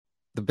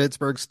The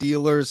Pittsburgh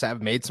Steelers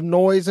have made some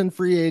noise in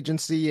free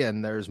agency,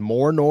 and there's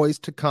more noise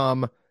to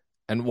come.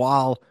 And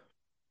while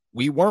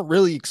we weren't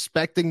really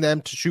expecting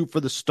them to shoot for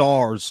the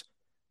stars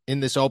in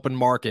this open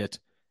market,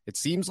 it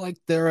seems like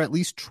they're at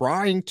least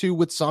trying to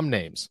with some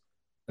names.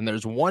 And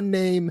there's one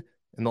name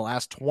in the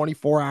last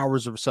 24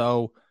 hours or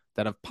so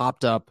that have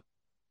popped up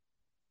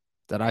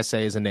that I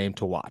say is a name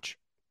to watch.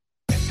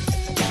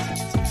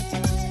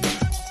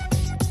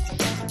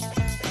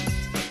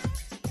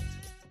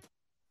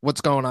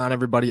 What's going on,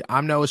 everybody?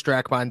 I'm Noah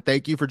Strackbine.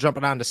 Thank you for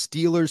jumping on to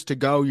Steelers to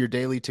Go, your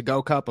daily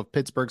to-go cup of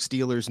Pittsburgh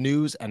Steelers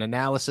news and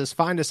analysis.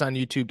 Find us on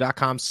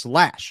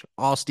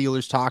youtube.com/All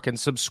Steelers Talk and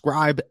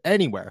subscribe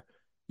anywhere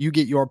you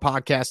get your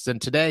podcasts.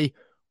 And today,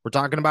 we're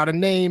talking about a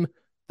name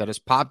that has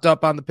popped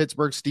up on the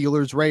Pittsburgh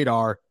Steelers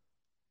radar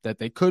that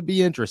they could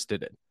be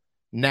interested in.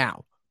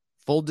 Now,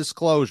 full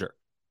disclosure,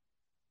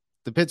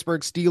 the Pittsburgh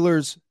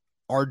Steelers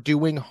are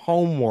doing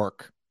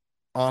homework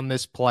on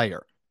this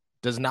player.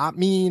 Does not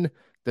mean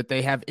that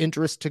they have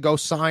interest to go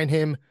sign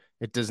him.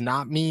 It does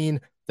not mean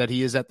that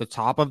he is at the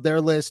top of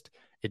their list.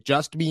 It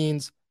just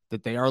means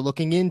that they are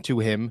looking into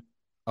him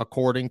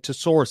according to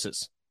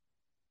sources.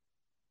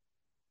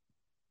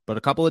 But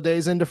a couple of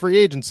days into free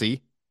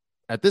agency,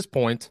 at this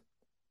point,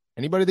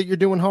 anybody that you're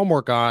doing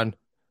homework on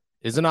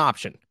is an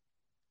option.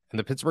 And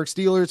the Pittsburgh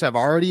Steelers have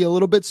already a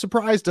little bit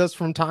surprised us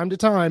from time to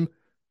time.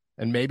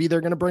 And maybe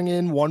they're going to bring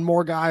in one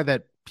more guy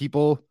that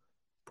people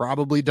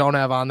probably don't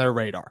have on their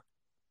radar.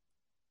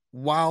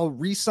 While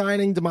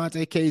re-signing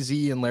Damontae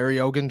Kazee and Larry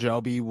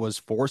Ogunjobi was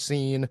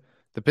foreseen,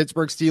 the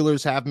Pittsburgh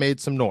Steelers have made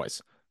some noise.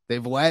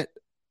 They've let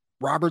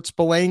Robert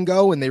Spillane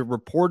go, and they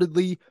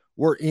reportedly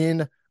were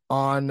in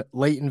on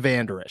Leighton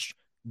Vander Esch.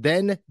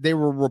 Then they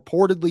were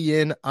reportedly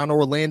in on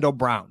Orlando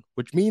Brown,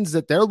 which means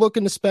that they're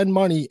looking to spend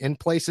money in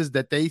places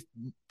that they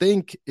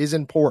think is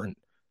important.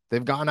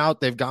 They've gone out,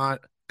 they've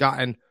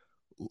gotten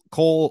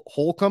Cole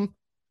Holcomb,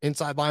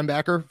 inside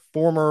linebacker,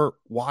 former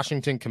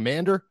Washington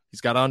Commander.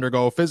 He's got to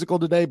undergo a physical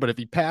today, but if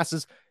he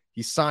passes,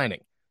 he's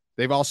signing.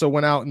 They've also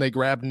went out and they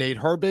grabbed Nate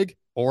Herbig,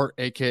 or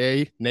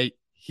AKA Nate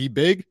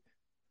Hebig,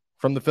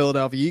 from the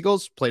Philadelphia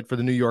Eagles, played for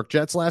the New York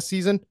Jets last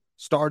season,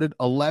 started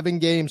 11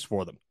 games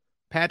for them.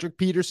 Patrick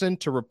Peterson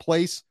to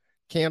replace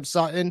Cam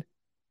Sutton,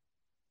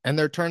 and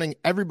they're turning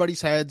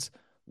everybody's heads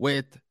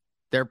with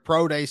their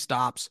pro day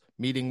stops,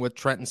 meeting with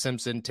Trenton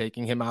Simpson,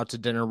 taking him out to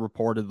dinner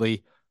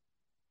reportedly,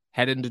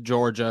 heading to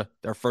Georgia,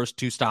 their first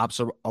two stops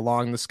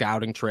along the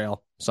scouting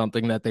trail,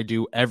 something that they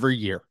do every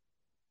year.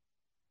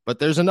 But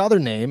there's another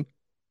name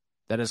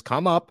that has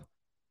come up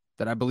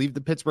that I believe the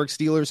Pittsburgh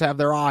Steelers have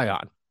their eye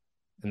on,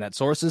 and that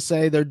sources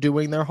say they're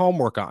doing their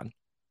homework on.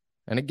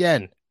 And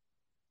again,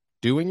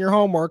 doing your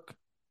homework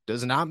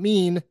does not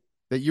mean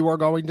that you are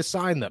going to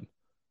sign them.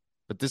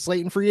 But this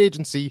late in free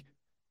agency,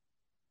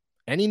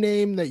 any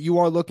name that you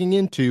are looking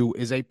into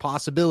is a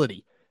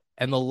possibility.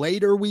 And the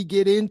later we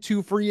get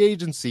into free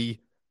agency,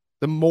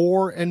 the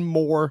more and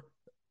more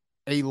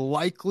a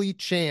likely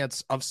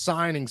chance of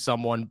signing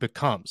someone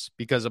becomes,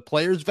 because a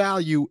player's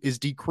value is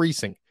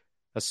decreasing,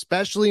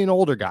 especially an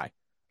older guy,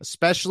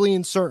 especially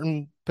in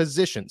certain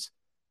positions.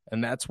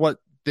 And that's what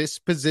this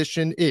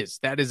position is.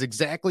 That is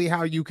exactly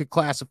how you could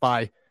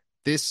classify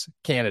this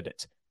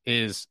candidate,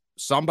 is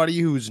somebody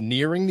who's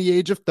nearing the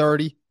age of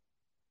 30,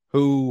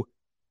 who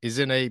is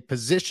in a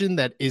position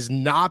that is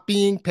not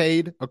being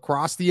paid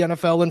across the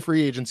NFL and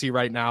free agency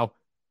right now,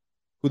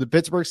 who the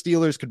Pittsburgh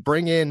Steelers could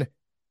bring in,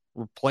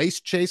 replace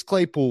Chase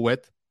Claypool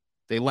with.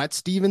 They let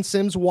Steven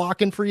Sims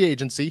walk in free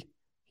agency.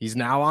 He's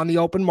now on the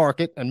open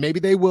market, and maybe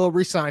they will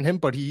re-sign him,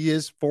 but he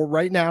is, for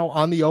right now,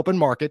 on the open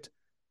market.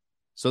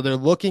 So they're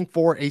looking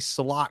for a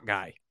slot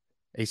guy,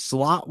 a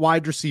slot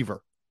wide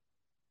receiver.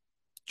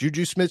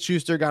 Juju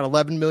Smith-Schuster got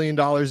 $11 million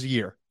a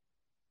year.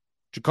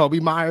 Jacoby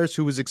Myers,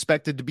 who was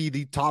expected to be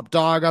the top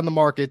dog on the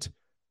market,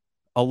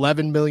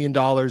 $11 million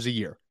a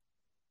year.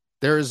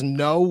 There is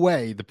no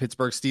way the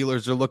Pittsburgh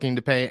Steelers are looking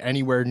to pay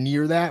anywhere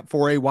near that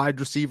for a wide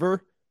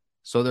receiver,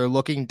 so they're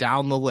looking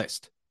down the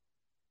list.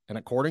 And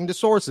according to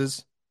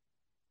sources,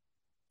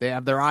 they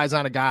have their eyes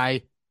on a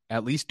guy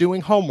at least doing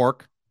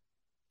homework,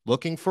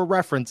 looking for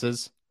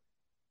references,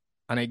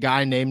 on a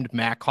guy named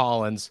Mack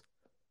Hollins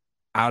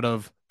out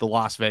of the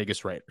Las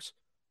Vegas Raiders.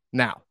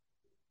 Now,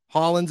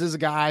 Hollins is a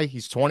guy,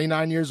 he's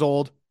 29 years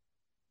old.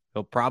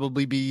 He'll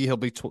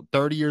be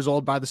 30 years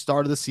old by the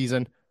start of the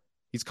season.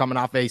 He's coming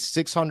off a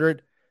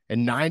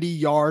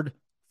 690-yard,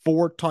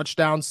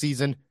 4-touchdown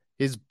season,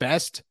 his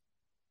best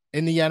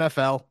in the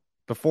NFL.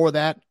 Before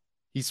that,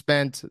 he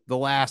spent the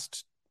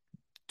last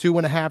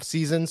 2.5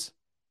 seasons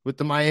with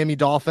the Miami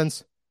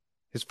Dolphins.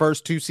 His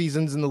first 2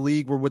 seasons in the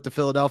league were with the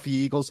Philadelphia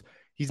Eagles.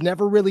 He's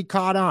never really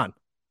caught on.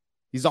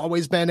 He's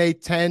always been a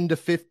 10 to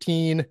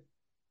 15,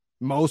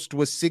 most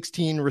was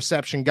 16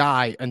 reception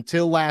guy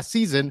until last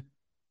season.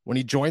 When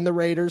he joined the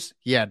Raiders,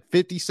 he had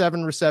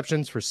 57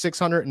 receptions for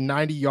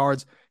 690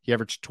 yards. He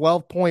averaged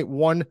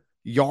 12.1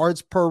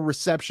 yards per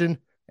reception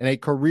and a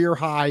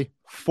career-high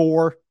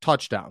 4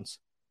 touchdowns.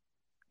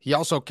 He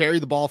also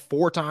carried the ball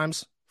 4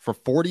 times for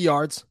 40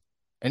 yards,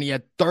 and he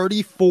had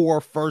 34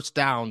 first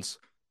downs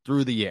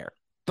through the air.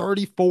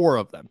 34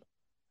 of them.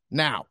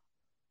 Now,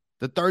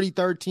 the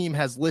 33rd team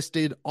has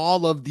listed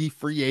all of the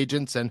free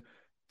agents, and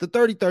the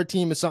 33rd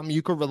team is something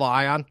you could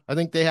rely on. I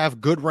think they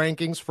have good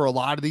rankings for a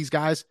lot of these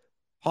guys.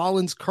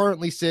 Hollins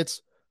currently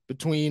sits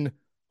between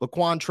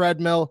Laquan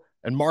Treadmill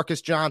and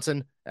Marcus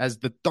Johnson as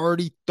the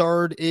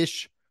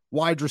 33rd-ish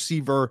wide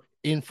receiver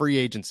in free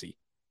agency.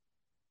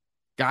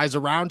 Guys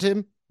around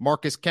him,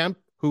 Marcus Kemp,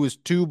 who is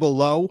 2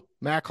 below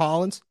Mack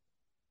Hollins,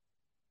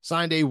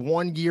 signed a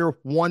 1-year,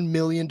 $1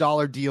 million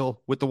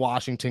deal with the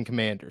Washington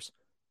Commanders.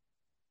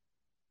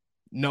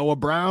 Noah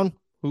Brown,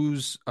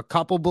 who's a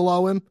couple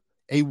below him,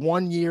 a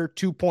 1-year,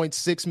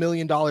 $2.6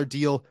 million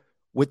deal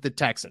with the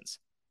Texans.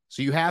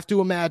 So you have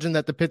to imagine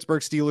that the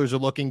Pittsburgh Steelers are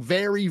looking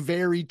very,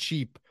 very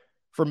cheap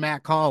for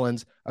Mack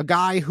Hollins, a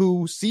guy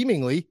who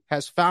seemingly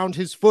has found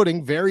his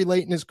footing very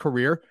late in his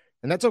career.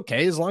 And that's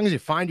okay, as long as you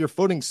find your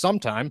footing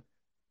sometime.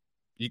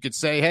 You could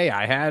say, hey,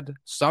 I had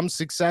some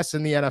success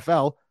in the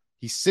NFL.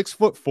 He's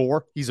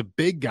 6'4". He's a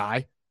big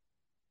guy.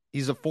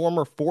 He's a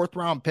former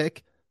 4th-round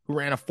pick who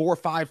ran a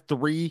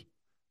 4.53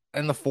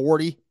 in the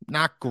 40.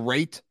 Not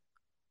great.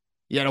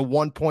 He had a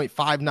 1.59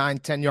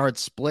 10-yard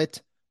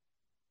split.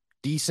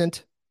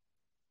 Decent.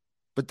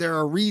 But there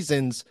are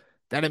reasons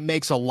that it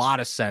makes a lot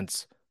of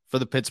sense for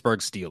the Pittsburgh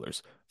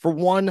Steelers. For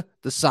one,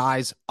 the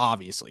size,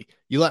 obviously.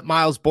 You let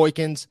Miles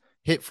Boykins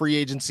hit free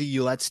agency.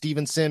 You let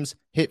Steven Sims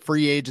hit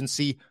free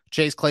agency.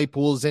 Chase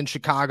Claypool is in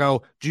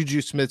Chicago.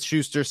 Juju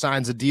Smith-Schuster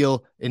signs a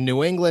deal in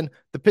New England.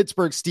 The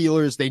Pittsburgh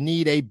Steelers, they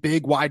need a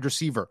big wide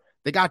receiver.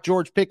 They got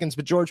George Pickens,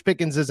 but George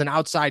Pickens is an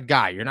outside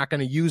guy. You're not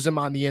going to use him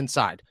on the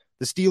inside.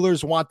 The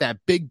Steelers want that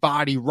big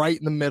body right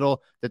in the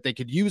middle that they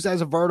could use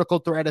as a vertical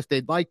threat if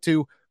they'd like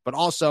to, but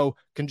also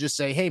can just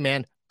say, hey,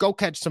 man, go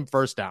catch some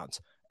first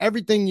downs.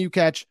 Everything you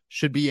catch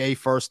should be a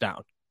first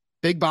down.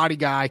 Big body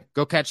guy,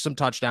 go catch some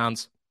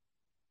touchdowns.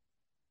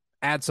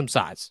 Add some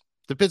size.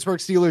 The Pittsburgh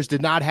Steelers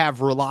did not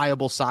have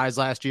reliable size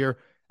last year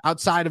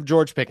outside of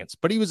George Pickens,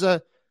 but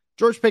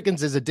George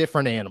Pickens is a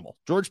different animal.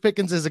 George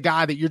Pickens is a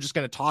guy that you're just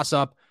going to toss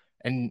up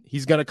and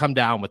he's going to come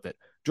down with it.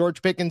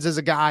 George Pickens is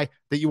a guy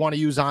that you want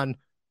to use on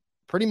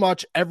pretty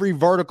much every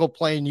vertical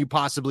plane you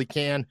possibly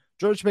can.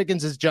 George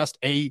Pickens is just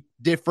a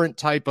different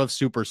type of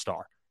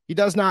superstar. He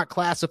does not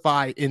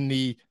classify in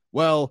the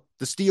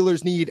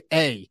Steelers need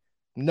a.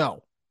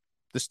 No,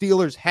 the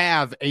Steelers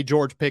have a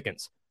George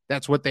Pickens.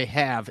 That's what they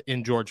have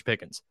in George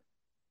Pickens.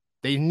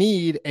 They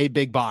need a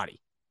big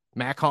body.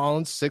 Mack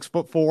Hollins,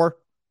 6'4",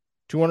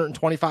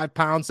 225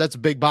 pounds. That's a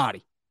big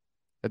body.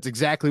 That's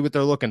exactly what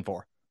they're looking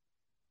for.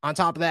 On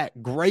top of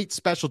that, great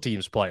special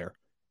teams player.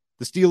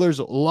 The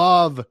Steelers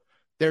love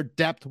their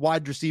depth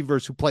wide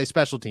receivers who play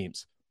special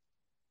teams.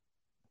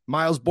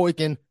 Miles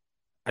Boykin,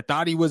 I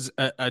thought he was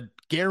a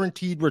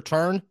guaranteed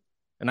return,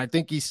 and I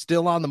think he's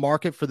still on the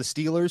market for the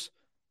Steelers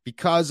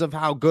because of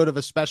how good of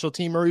a special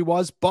teamer he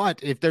was.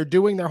 But if they're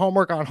doing their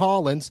homework on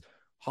Hollins,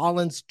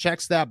 Hollins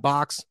checks that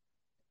box,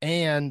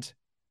 and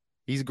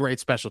he's a great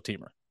special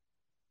teamer.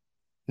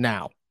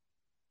 Now,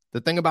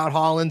 the thing about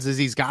Hollins is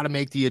he's got to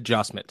make the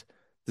adjustment.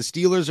 The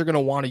Steelers are going to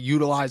want to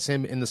utilize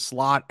him in the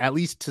slot, at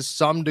least to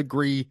some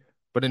degree.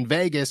 But in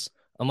Vegas,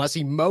 unless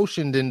he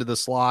motioned into the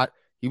slot,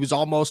 he was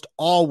almost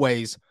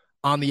always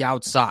on the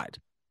outside.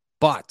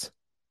 But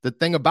the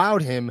thing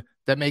about him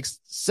that makes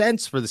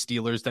sense for the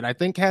Steelers, that I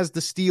think has the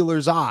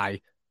Steelers'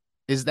 eye,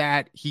 is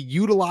that he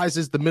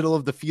utilizes the middle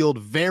of the field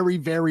very,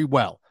 very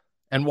well.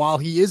 And while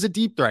he is a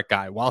deep threat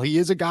guy, while he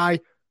is a guy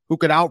who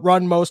could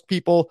outrun most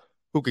people,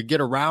 who could get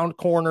around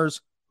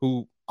corners,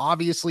 who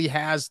obviously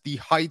has the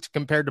height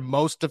compared to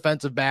most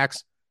defensive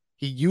backs,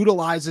 he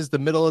utilizes the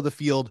middle of the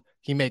field.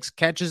 He makes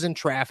catches in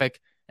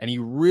traffic, and he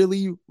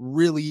really,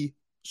 really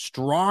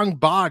strong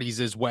bodies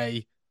his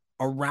way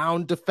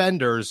around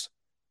defenders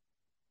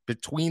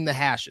between the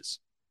hashes.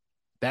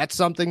 That's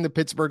something the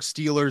Pittsburgh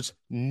Steelers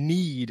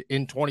need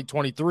in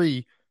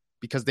 2023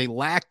 because they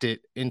lacked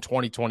it in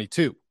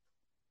 2022.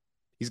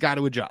 He's got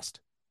to adjust.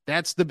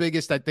 That's the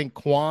biggest, I think,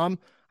 qualm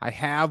I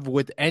have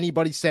with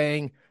anybody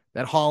saying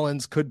that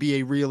Hollins could be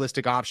a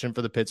realistic option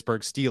for the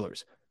Pittsburgh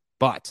Steelers.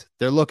 But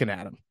they're looking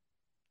at him.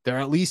 They're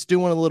at least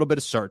doing a little bit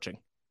of searching.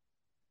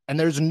 And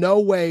there's no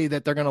way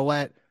that they're going to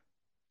let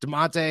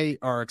Deontay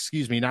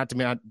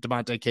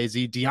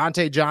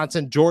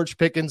Johnson, George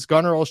Pickens,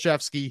 Gunnar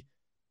Olszewski,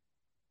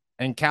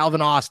 and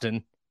Calvin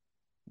Austin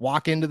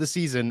walk into the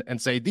season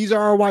and say, these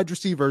are our wide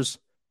receivers.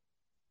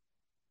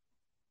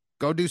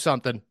 Go do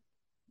something.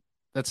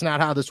 That's not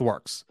how this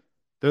works.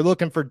 They're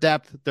looking for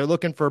depth. They're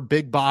looking for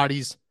big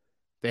bodies.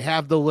 They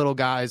have the little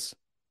guys.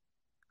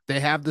 They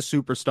have the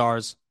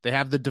superstars. They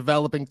have the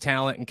developing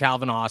talent in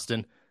Calvin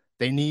Austin.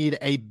 They need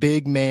a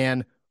big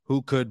man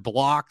who could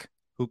block,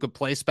 who could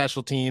play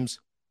special teams,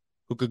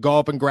 who could go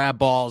up and grab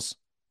balls,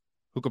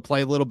 who could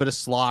play a little bit of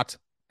slot.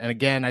 And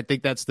again, I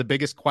think that's the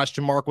biggest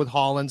question mark with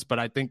Hollins, but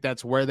I think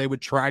that's where they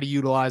would try to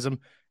utilize him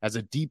as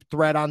a deep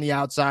threat on the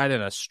outside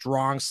and a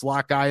strong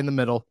slot guy in the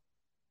middle.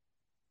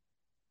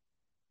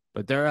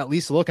 But they're at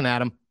least looking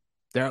at him.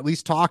 They're at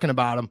least talking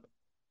about him.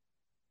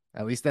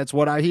 At least that's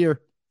what I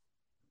hear.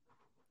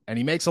 and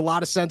he makes a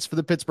lot of sense for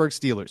the Pittsburgh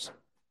Steelers.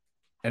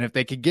 And if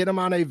they could get him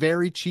on a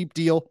very cheap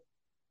deal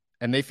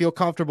and they feel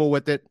comfortable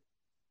with it,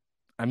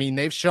 I mean,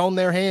 they've shown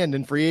their hand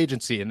in free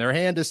agency, and their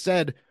hand has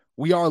said,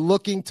 we are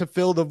looking to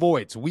fill the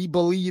voids. We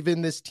believe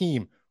in this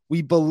team.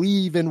 We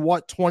believe in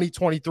what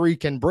 2023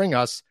 can bring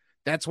us.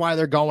 That's why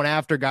they're going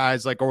after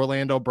guys like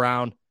Orlando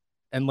Brown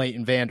and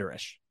Leighton Vander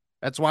Esch.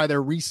 That's why they're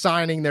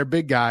re-signing their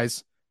big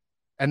guys,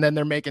 and then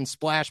they're making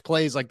splash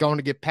plays like going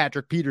to get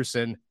Patrick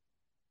Peterson.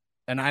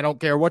 And I don't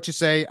care what you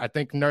say. I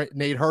think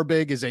Nate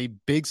Herbig is a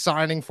big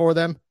signing for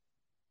them.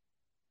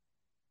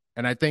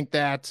 And I think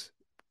that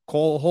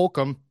Cole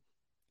Holcomb,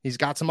 he's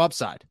got some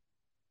upside.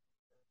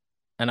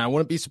 And I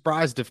wouldn't be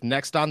surprised if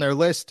next on their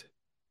list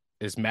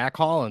is Mack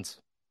Hollins.